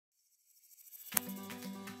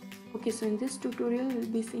Okay, so in this tutorial we'll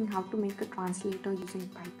be seeing how to make a translator using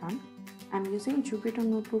Python. I'm using Jupyter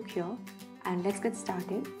notebook here, and let's get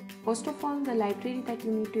started. First of all, the library that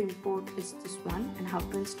you need to import is this one, and how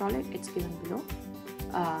to install it, it's given below.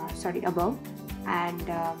 Above. And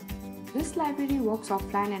this library works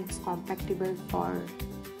offline and is compatible for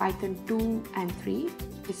Python 2 and 3.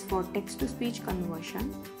 It's for text-to-speech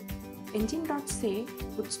conversion. Engine.say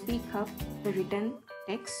would speak up the written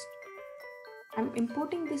text. I'm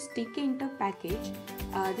importing this tkinter package.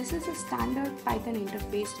 This is a standard Python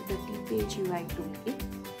interface to the tpage UI toolkit.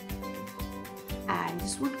 And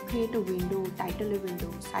this would create a window, title a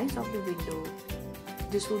window, size of the window.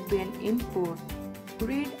 This would be an import.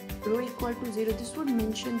 Grade row equal to 0. This would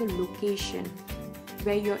mention the location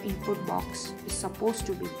where your input box is supposed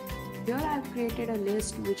to be. Here I have created a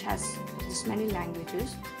list which has this many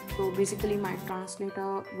languages. So basically my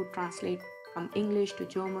translator would translate from English to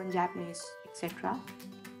German, Japanese, etc.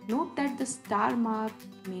 Note that the star mark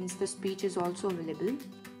means the speech is also available.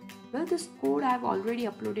 Well, this code I have already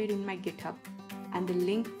uploaded in my GitHub, and the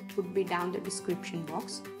link would be down the description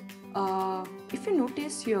box. If you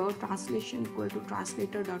notice here, translation equal to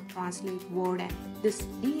translator.translate word, and this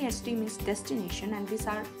DEST means destination, and these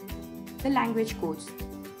are the language codes.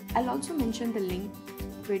 I'll also mention the link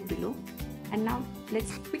to it below. And now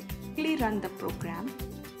let's quickly run the program.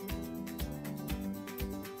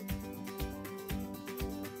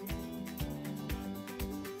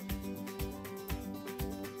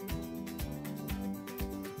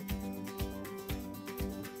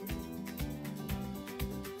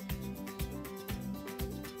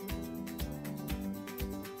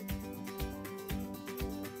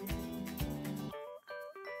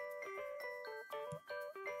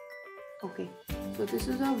 Okay, so this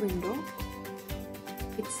is our window.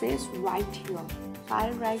 It says write here. So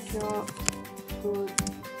I'll write here good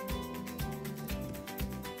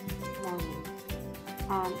morning,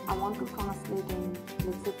 and I want to translate in,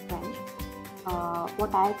 let's say, French.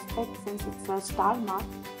 What I expect, since it's a star mark,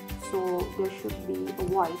 so there should be a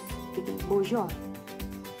voice speaking bonjour.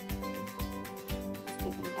 It's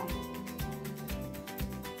taking time.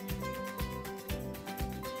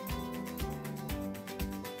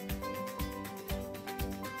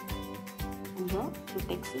 Here the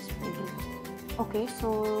text is printed. Okay, so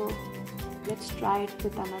let's try it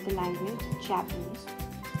with another language, Japanese.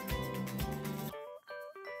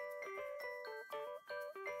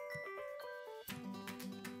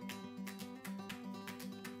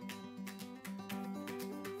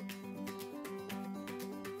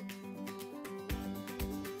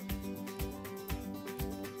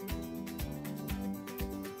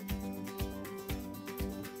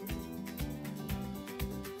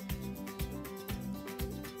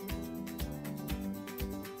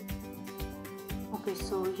 Okay,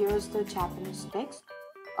 so here's the Japanese text.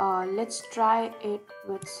 Let's try it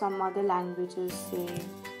with some other languages, say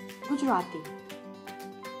Gujarati.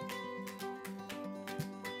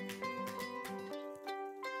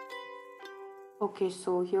 Okay,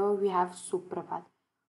 so here we have Suprabhat.